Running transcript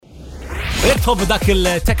Jek tħobbu dak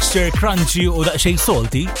il-texture crunchy u daqsxejn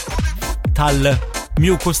salty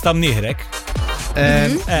tal-mucus ta' mnieħrek.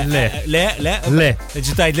 Le.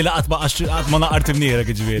 Ġitajt li laqat ma naqart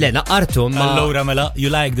mnieħrek ġifieri. Le, naqartu ma. Allura mela,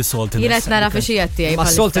 you like the saltiness. Jiena qed nara fixijat tiegħi. Ma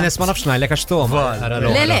saltiness ma nafx ngħidlek għax toma.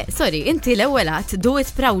 Le, sorry, inti l-ewwel għad do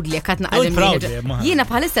it proudly jekk qed naqar mnieħrek. Jiena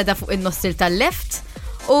bħalissa da fuq in-nostri tal-left.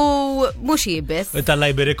 U mux jibis.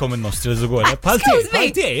 Tal-lajberikom il-nostri żugol.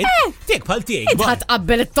 Paltiek. Idħat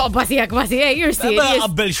qabbel it-toqba tiegħek ma tiegħi, you're serious.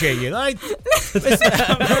 Qabbel xejn, right?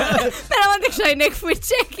 Mela m'għandek xejnek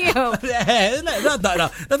f'wiċċek jew.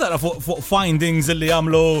 Nadara fuq findings li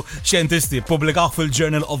jagħmlu xjentisti publikaw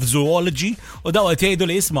fil-Journal of Zoology u daw qed jgħidu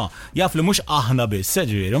li isma' jaf li mhux aħna biss,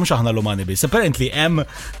 ġifieri, mhux aħna l-umani biss. Apparently hemm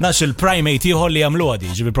nax il-primate ieħor li jagħmluha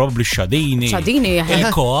di, ġifieri probably x-xadini.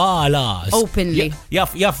 Il-koalas. Openly.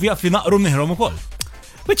 Jaf li naqru mnieħrom ukoll.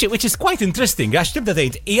 Which is quite interesting, għax tibda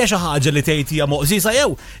tgħid hija xi ħaġa li tgħid hija moqżisa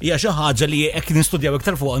jew hija xi ħaġa li jekk nistudjaw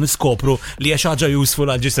iktar fuqha niskopru li hija xi ħaġa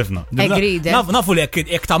useful għal ġisefna. Nafu li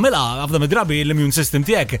jekk tagħmilha ħafna midrabi l-immune system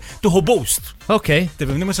tiegħek tieħu boost. Okay.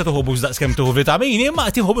 Tifhimni mhux se tieħu boost daqskemm tieħu vitamini,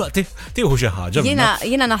 imma tieħu xi ħaġa.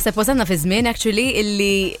 Jiena naħseb wasalna fi żmien actually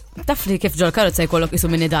illi taf li kif ġol karozza jkollok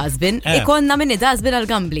isu mini dazbin, ikonna mini dazbin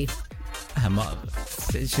għall-gambli.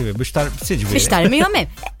 Biex tarmihom hemm.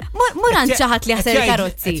 Muran ċaħat li ħasser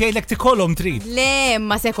karozzi. Jgħidlek tikollhom trid. Le,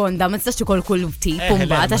 ma sekonda, ma tistax tikol kull tip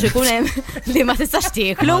mbagħad għax ikun hemm li ma tistax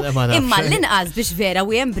tieklu. Imma l-inqas biex vera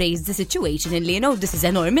we embrace the situation and you know this is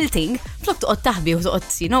a normal thing. Flok toqgħod taħbi u toqgħod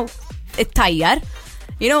you know it-tajjar.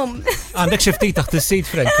 You know. Għandek xi ftit taħt is-sit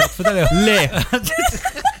Frank. Le.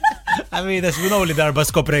 I mean, that's we know li darba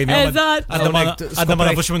skoprejni. Għadda ma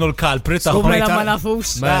nafux minnu l-kalprit. Skoprejta ma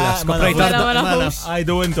nafux.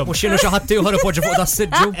 Għajdu intom. Mux jenu xaħatti uħor ipoġġu fuq da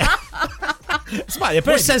s-sidġu. Smaħja,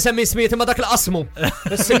 mux sen semmi smieti ma dak l-qasmu.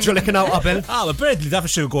 S-sidġu li kienaw qabel. Perد li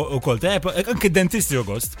dafx u kolt, anki dentisti u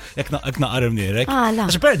gost, ek naqar mnirek.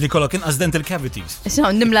 Għax perd li kollok inqas dental cavities.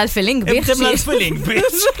 Nimla l-filling biex. Nimla l-filling biex.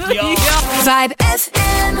 Vibe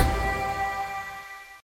FM.